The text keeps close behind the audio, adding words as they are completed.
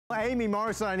Amy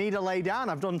Morrison, I need to lay down.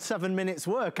 I've done 7 minutes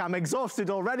work. I'm exhausted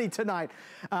already tonight.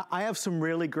 I have some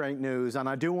really great news, and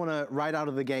I do want to, right out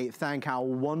of the gate, thank our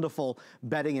wonderful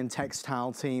bedding and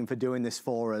textile team for doing this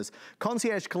for us.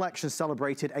 Concierge Collection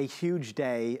celebrated a huge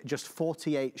day just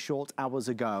 48 short hours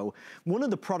ago. One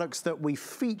of the products that we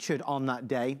featured on that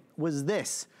day was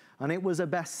this, and it was a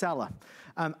bestseller.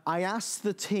 I asked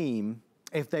the team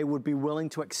if they would be willing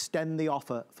to extend the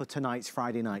offer for tonight's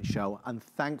Friday night show. And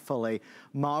thankfully,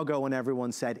 Margot and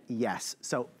everyone said yes.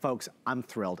 So folks, I'm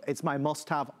thrilled. It's my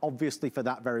must-have, obviously, for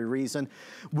that very reason.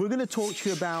 We're gonna talk to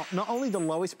you about not only the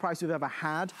lowest price we've ever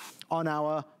had on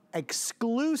our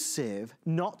exclusive,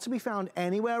 not to be found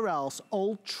anywhere else,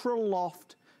 Ultra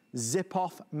Loft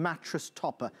ZipOff Mattress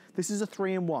Topper. This is a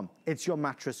 3-in-1. It's your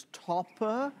mattress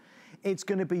topper. It's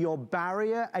gonna be your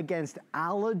barrier against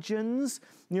allergens.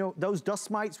 You know, those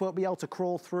dust mites won't be able to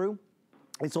crawl through.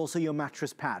 It's also your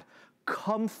mattress pad.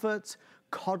 Comfort,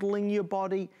 coddling your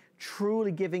body,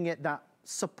 truly giving it that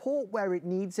support where it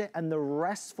needs it, and the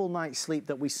restful night's sleep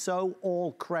that we so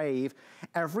all crave.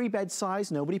 Every bed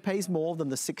size, nobody pays more than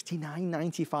the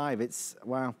 $69.95. It's,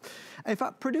 wow. In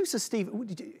fact, producer Steve,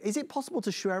 is it possible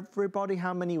to show everybody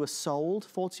how many were sold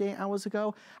 48 hours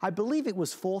ago? I believe it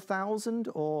was 4,000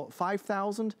 or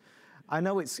 5,000. I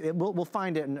know we'll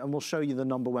find it and we'll show you the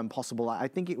number when possible. I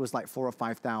think it was like 4,000 or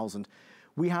 5,000.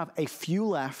 We have a few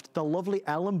left. The lovely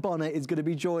Ellen Bonner is gonna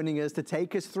be joining us to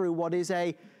take us through what is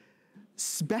a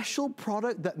special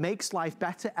product that makes life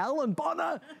better. Ellen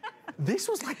Bonner, this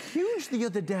was like huge the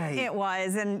other day. It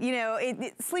was, and you know,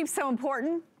 sleep's so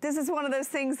important. This is one of those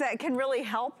things that can really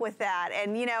help with that.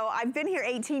 And you know, I've been here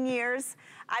 18 years.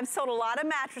 I've sold a lot of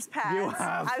mattress pads. You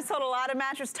have. I've sold a lot of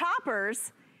mattress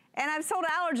toppers, and I've sold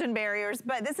allergen barriers,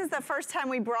 but this is the first time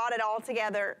we brought it all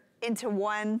together into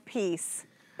one piece.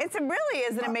 It really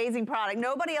is an amazing product.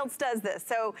 Nobody else does this.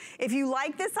 So if you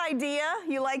like this idea,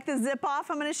 you like the zip off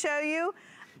I'm gonna show you.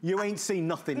 You ain't seen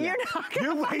nothing yet. You're not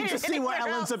gonna You wait to see what else.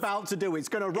 Ellen's about to do. It's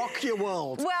gonna rock your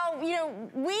world. Well, you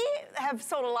know, we have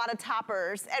sold a lot of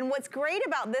toppers, and what's great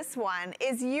about this one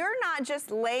is you're not just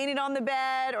laying it on the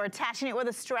bed or attaching it with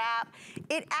a strap.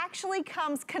 It actually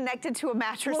comes connected to a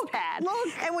mattress pad. Look.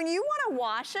 And when you wanna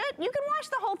wash it, you can wash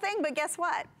the whole thing, but guess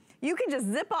what? You can just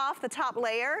zip off the top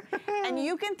layer and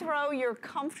you can throw your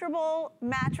comfortable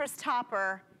mattress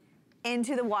topper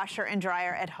into the washer and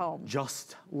dryer at home.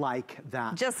 Just like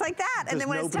that. Just like that. And then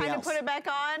when it's time else. to put it back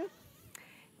on,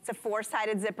 it's a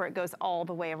 4-sided zipper. It goes all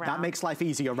the way around. That makes life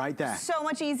easier right there. So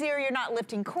much easier. You're not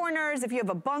lifting corners. If you have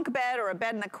a bunk bed or a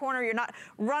bed in the corner, you're not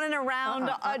running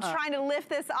around trying to lift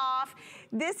this off.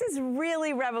 This is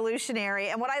really revolutionary.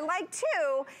 And what I like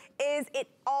too is it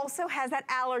also has that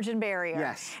allergen barrier.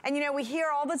 Yes. And you know, we hear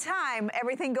all the time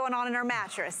everything going on in our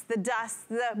mattress. The dust,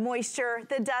 the moisture,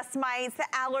 the dust mites, the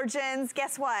allergens.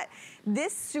 Guess what?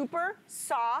 This super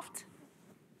soft,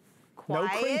 no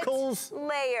crinkles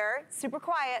layer, super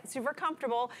quiet, super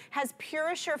comfortable, has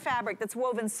pure assure fabric that's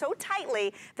woven so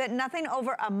tightly that nothing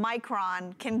over a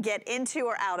micron can get into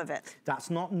or out of it. That's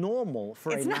not normal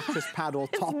for a mattress pad or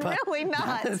topper. It's really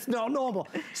not. It's not normal.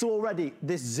 So already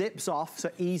this zips off, so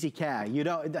easy care. You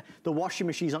don't, the washing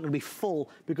machine's not gonna be full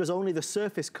because only the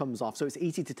surface comes off, so it's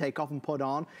easy to take off and put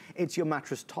on. It's your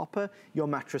mattress topper, your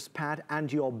mattress pad,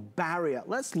 and your barrier.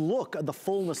 Let's look at the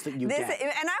fullness that you get. And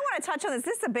I wanna touch on this.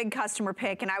 This is a big customer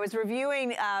pick, and I was reviewing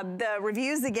the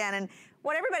reviews again, and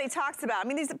what everybody talks about, I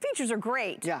mean, these features are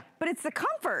great, but it's the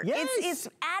comfort. Yes. It's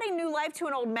adding new life to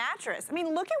an old mattress. I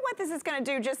mean, look at what this is gonna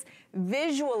do just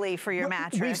visually for your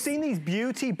mattress. We've seen these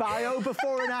beauty bio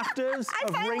before and afters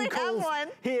of wrinkles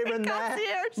here and there.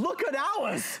 Look at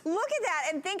ours. Look at that,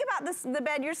 and think about this, the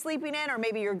bed you're sleeping in, or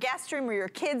maybe your guest room or your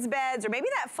kids' beds, or maybe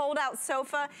that fold-out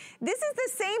sofa. This is the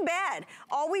same bed.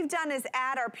 All we've done is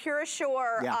add our Pure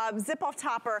Assure zip-off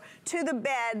topper to the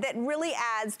bed that really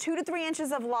adds 2 to 3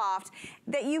 inches of loft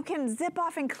that you can zip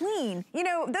off and clean. You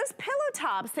know, those pillow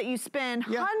tops that you spend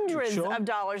hundreds of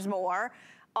dollars more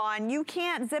on, you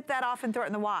can't zip that off and throw it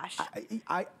in the wash.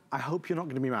 I hope you're not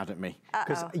gonna be mad at me,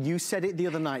 because you said it the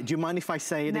other night. Do you mind if I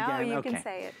say it again? No, you can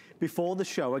say it. Before the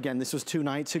show, again, this was 2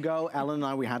 nights ago, Ellen and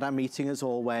I, we had our meeting as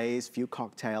always, a few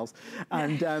cocktails,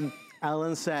 and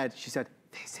Ellen said, she said,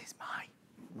 this is mine.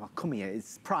 Well, come here,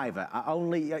 it's private.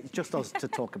 It's just us to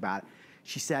talk about it.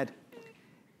 She said,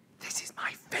 this is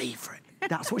my favorite.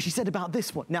 That's what she said about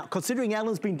this one. Now, considering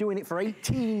Ellen's been doing it for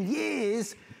 18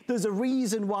 years, there's a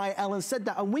reason why Ellen said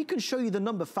that. And we can show you the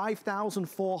number,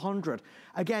 5,400.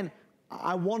 Again,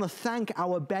 I want to thank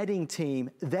our bedding team.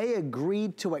 They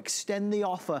agreed to extend the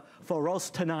offer for us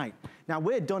tonight. Now,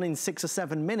 we're done in 6 or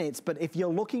 7 minutes, but if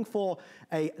you're looking for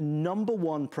a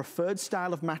 #1 preferred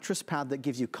style of mattress pad that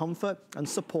gives you comfort and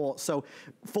support, so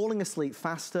falling asleep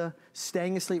faster,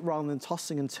 staying asleep rather than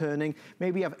tossing and turning,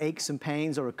 maybe you have aches and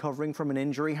pains or recovering from an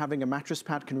injury, having a mattress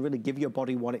pad can really give your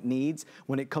body what it needs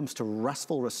when it comes to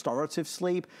restful, restorative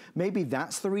sleep. Maybe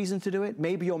that's the reason to do it.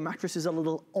 Maybe your mattress is a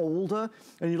little older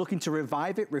and you're looking to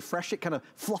revive it, refresh it, kind of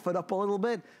fluff it up a little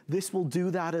bit. This will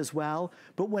do that as well.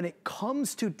 But when it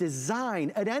comes to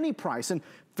design at any price, and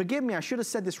forgive me, I should have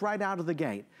said this right out of the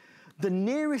gate, the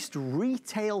nearest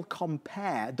retail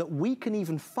compare that we can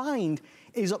even find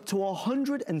is up to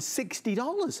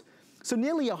 $160. So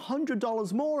nearly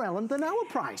 $100 more, Ellen, than our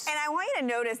price. And I want you to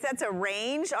notice that's a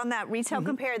range on that retail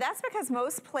compare. That's because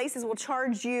most places will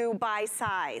charge you by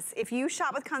size. If you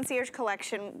shop with Concierge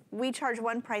Collection, we charge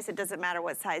one price. It doesn't matter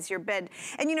what size your bed.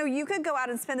 And you know, you could go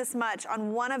out and spend this much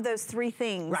on one of those 3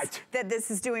 things that this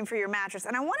is doing for your mattress.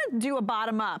 And I want to do a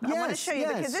bottom up. I want to show you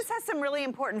because this has some really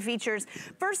important features.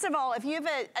 First of all, if you have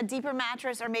a deeper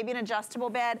mattress or maybe an adjustable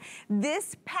bed,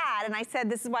 this pad, and I said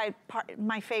this is why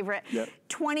my favorite,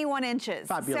 21 inches.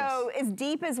 Fabulous. So as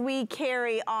deep as we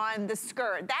carry on the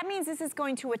skirt. That means this is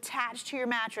going to attach to your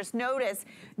mattress. Notice,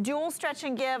 dual stretch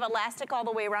and give, elastic all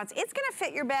the way around. So it's gonna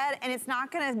fit your bed and it's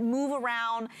not gonna move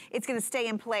around. It's gonna stay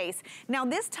in place. Now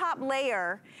this top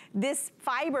layer, this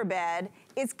fiber bed,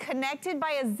 is connected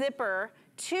by a zipper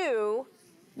to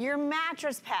your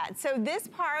mattress pad. So this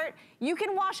part, you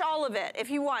can wash all of it if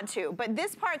you want to, but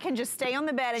this part can just stay on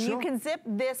the bed and you can zip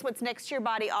this, what's next to your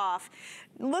body, off.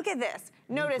 Look at this.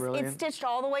 Notice it's stitched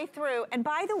all the way through. And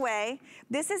by the way,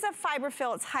 this is a fiber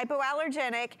fill. It's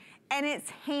hypoallergenic and it's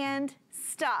hand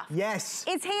stuffed. Yes.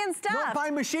 It's hand stuffed. Not by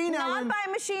machine, Ellen. Not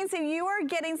by machine. So you are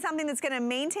getting something that's going to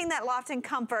maintain that loft and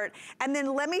comfort. And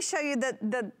then let me show you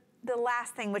the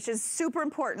last thing, which is super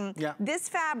important. This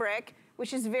fabric,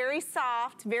 which is very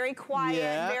soft, very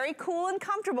quiet, very cool and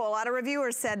comfortable. A lot of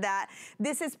reviewers said that.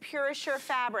 This is PureAssure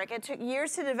fabric. It took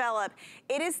years to develop.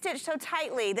 It is stitched so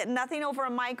tightly that nothing over a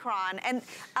micron. And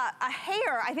a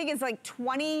hair, I think, is like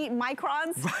 20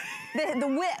 microns, the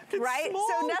width, right? Small.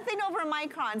 So nothing over a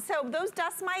micron. So those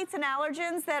dust mites and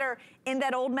allergens that are in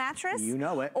that old mattress, you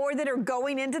know it, or that are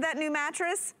going into that new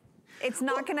mattress, it's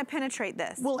not going to penetrate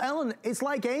this. Well, Ellen, it's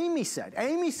like Amy said.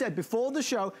 Amy said before the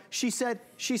show, she said,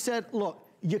 look,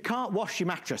 you can't wash your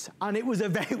mattress. And it was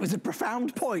a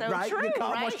profound point, right? True, you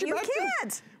can't wash your mattress. You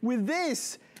can't. With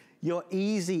this, your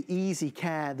easy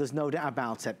care, there's no doubt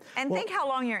about it. And think how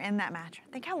long you're in that mattress.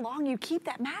 Think how long you keep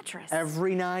that mattress.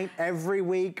 Every night, every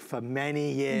week, for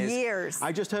many years.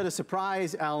 I just heard a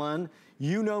surprise, Ellen.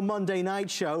 You know Monday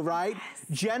Night Show, right? Yes.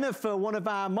 Jennifer, one of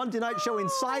our Monday Night Show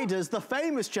insiders, the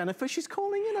famous Jennifer, she's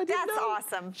calling in, I didn't know.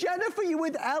 That's awesome. Jennifer, you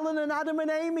with Ellen and Adam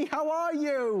and Amy, how are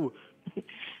you?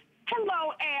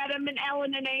 Hello, Adam and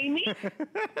Ellen and Amy.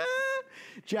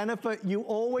 Jennifer, you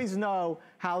always know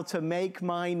how to make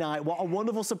my night. What a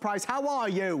wonderful surprise. How are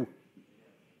you?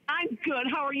 I'm good.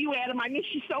 How are you, Adam? I miss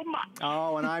you so much.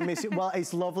 Oh, and I miss you. Well,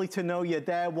 it's lovely to know you're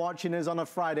there watching us on a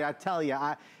Friday. I tell you,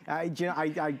 I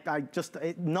just,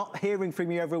 not hearing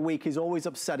from you every week is always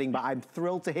upsetting, but I'm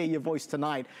thrilled to hear your voice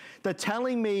tonight. They're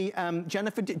telling me,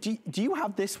 Jennifer, do you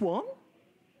have this one?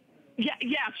 Yeah,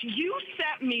 yes, you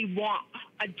sent me one,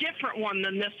 a different one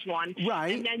than this one.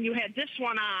 Right. And then you had this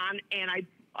one on, and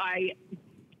I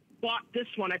bought this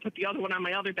one. I put the other one on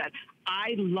my other bed.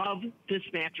 I love this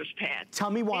mattress pad.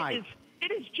 Tell me why.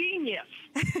 It is genius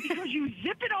because you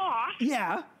zip it off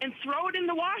and throw it in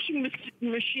the washing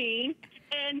machine,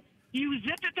 and you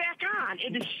zip it back on.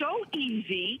 It is so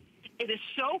easy. It is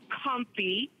so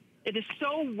comfy. It is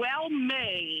so well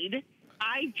made.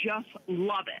 I just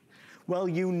love it. Well,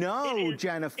 you know,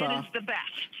 Jennifer. It is the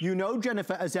best. You know,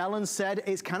 Jennifer, as Ellen said,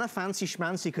 it's kind of fancy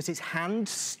schmancy because it's hand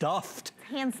stuffed.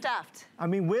 Hand stuffed. I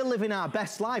mean, we're living our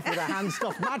best life with a hand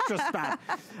stuffed mattress pad.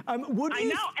 I know,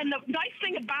 and the nice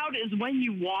thing about it is when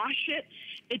you wash it,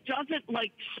 it doesn't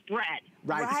like spread.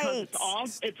 Right.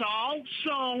 Because it's all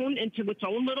sewn into its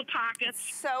own little pockets.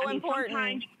 So important.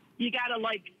 Sometimes you gotta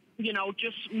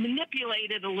just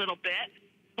manipulate it a little bit.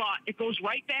 But it goes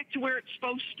right back to where it's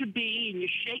supposed to be, and you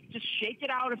just shake it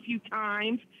out a few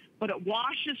times, but it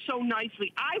washes so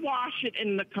nicely. I wash it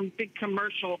in the big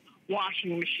commercial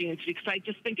washing machines because I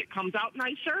just think it comes out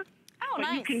nicer. Oh, but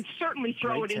nice. you can certainly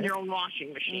throw it in your own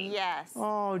washing machine. Yes.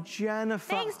 Oh, Jennifer.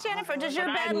 Thanks, Jennifer. Does your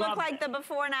bed look like the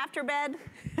before and after bed?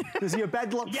 Does your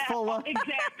bed look fuller?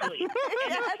 Exactly. And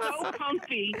it's so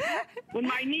comfy. When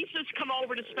my nieces come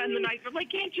over to spend the night, they're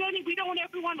like, Aunt Jenny, we don't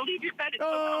ever want to leave your bed. It's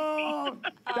so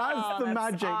comfy. That's the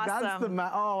magic. Awesome.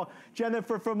 That's the oh,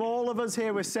 Jennifer, from all of us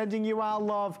here, we're sending you our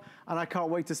love, and I can't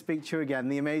wait to speak to you again.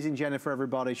 The amazing Jennifer,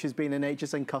 everybody. She's been an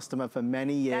HSN customer for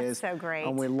many years. That's so great.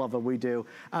 And we love her, we do.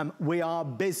 We are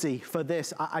busy for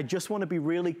this. I just want to be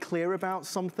really clear about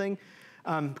something.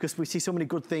 Because we see so many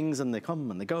good things and they come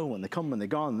and they go and they come and they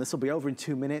go, and this will be over in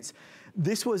 2 minutes.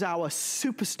 This was our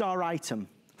superstar item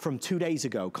from 2 days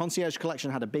ago. Concierge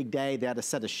Collection had a big day. They had a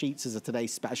set of sheets as a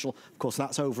today's special. Of course,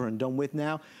 that's over and done with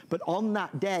now. But on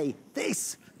that day,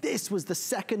 this was the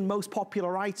second most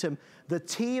popular item. The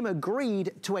team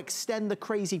agreed to extend the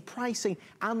crazy pricing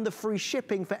and the free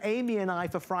shipping for Amy and I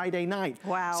for Friday night.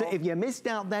 Wow. So if you missed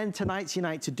out then, tonight's your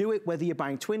night to do it. Whether you're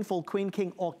buying Twin Full, Queen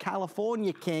King, or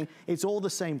California King, it's all the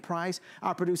same price.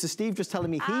 Our producer Steve just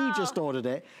telling me he just ordered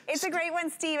it. It's a great one,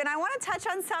 Steve. And I want to touch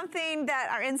on something that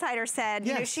our insider said.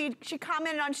 Yes. You know, she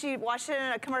commented on, she washed it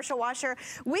in a commercial washer.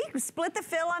 We split the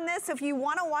fill on this, so if you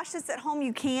want to wash this at home,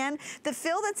 you can. The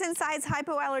fill that's inside is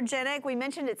hypoallergenic. We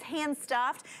mentioned it's hand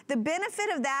stuffed. The benefit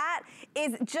of that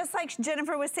is, just like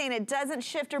Jennifer was saying, it doesn't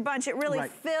shift or bunch. It really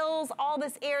fills all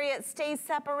this area. It stays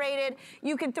separated.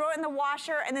 You can throw it in the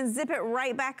washer and then zip it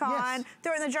right back on.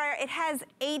 Throw it in the dryer. It has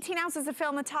 18 ounces of fill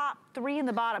in the top, 3 in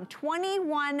the bottom.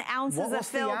 21 ounces of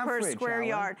fill per square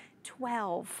yard.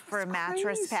 12 for a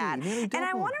mattress pad. And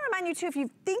I want to remind you too, if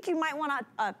you think you might want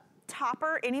a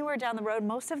topper anywhere down the road,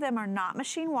 most of them are not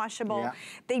machine washable.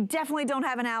 They definitely don't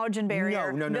have an allergen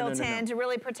barrier built in to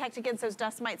really protect against those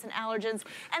dust mites and allergens.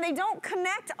 And they don't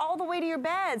connect all the way to your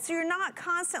bed, so you're not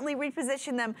constantly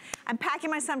repositioning them. I'm packing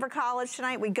my son for college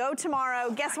tonight. We go tomorrow.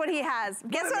 Guess what he has?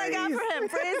 Guess what I got for him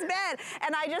for his bed?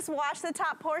 And I just washed the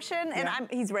top portion, and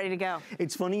he's ready to go.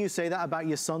 It's funny you say that about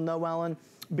your son, though, Ellen,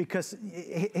 because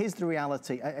here's the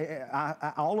reality.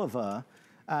 Oliver,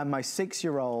 my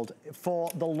 6-year-old, for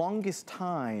the longest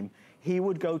time, he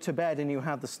would go to bed and you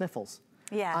have the sniffles.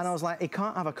 Yes. And I was like, he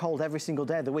can't have a cold every single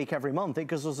day of the week, every month. It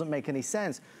just doesn't make any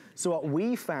sense. So what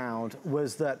we found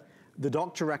was that the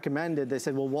doctor recommended, they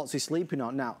said, well, what's he sleeping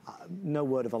on? Now, no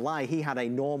word of a lie, he had a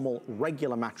normal,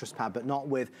 regular mattress pad, but not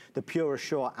with the Pure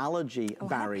Assure allergy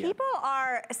barrier. People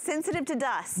are sensitive to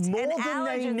dust more and than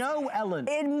allergens. They know, Ellen.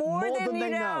 And more than you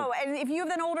know. And if you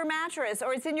have an older mattress,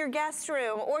 or it's in your guest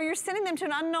room, or you're sending them to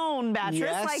an unknown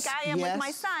mattress, like I am with my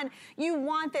son, you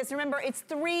want this. Remember, it's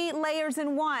 3 layers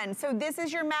in one. So this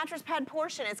is your mattress pad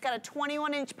portion. It's got a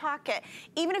 21-inch pocket.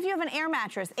 Even if you have an air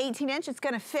mattress, 18-inch, it's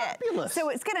gonna fit. Fabulous. So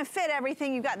it's gonna fit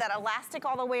everything. You've got that elastic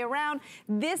all the way around.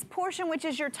 This portion, which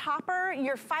is your topper,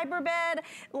 your fiber bed,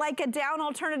 like a down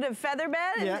alternative feather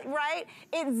bed, right?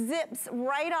 It zips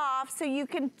right off, so you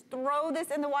can throw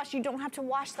this in the wash. You don't have to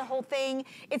wash the whole thing.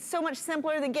 It's so much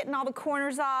simpler than getting all the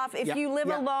corners off. If you live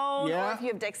alone, or if you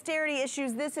have dexterity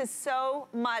issues, this is so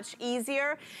much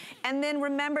easier. And then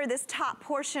remember, this top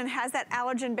portion has that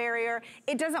allergen barrier.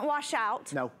 It doesn't wash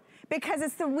out. No. Because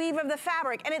it's the weave of the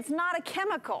fabric, and it's not a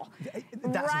chemical.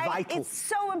 That's vital. It's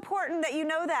so important that you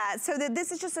know that. So that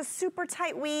this is just a super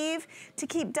tight weave to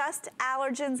keep dust,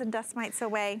 allergens, and dust mites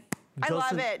away. I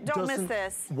love it. Don't miss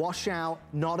this. Wash out,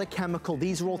 not a chemical.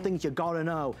 These are all things you gotta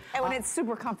know. And when it's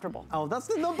super comfortable. Oh, that's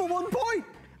the #1 point.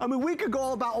 I mean, we could go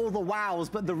all about all the wows,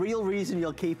 but the real reason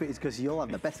you'll keep it is because you'll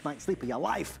have the best night's sleep of your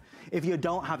life. If you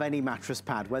don't have any mattress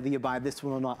pad, whether you buy this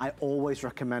one or not, I always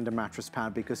recommend a mattress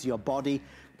pad because your body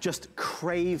just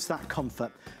craves that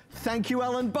comfort. Thank you,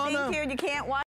 Ellen Bonner. Thank you. You can't watch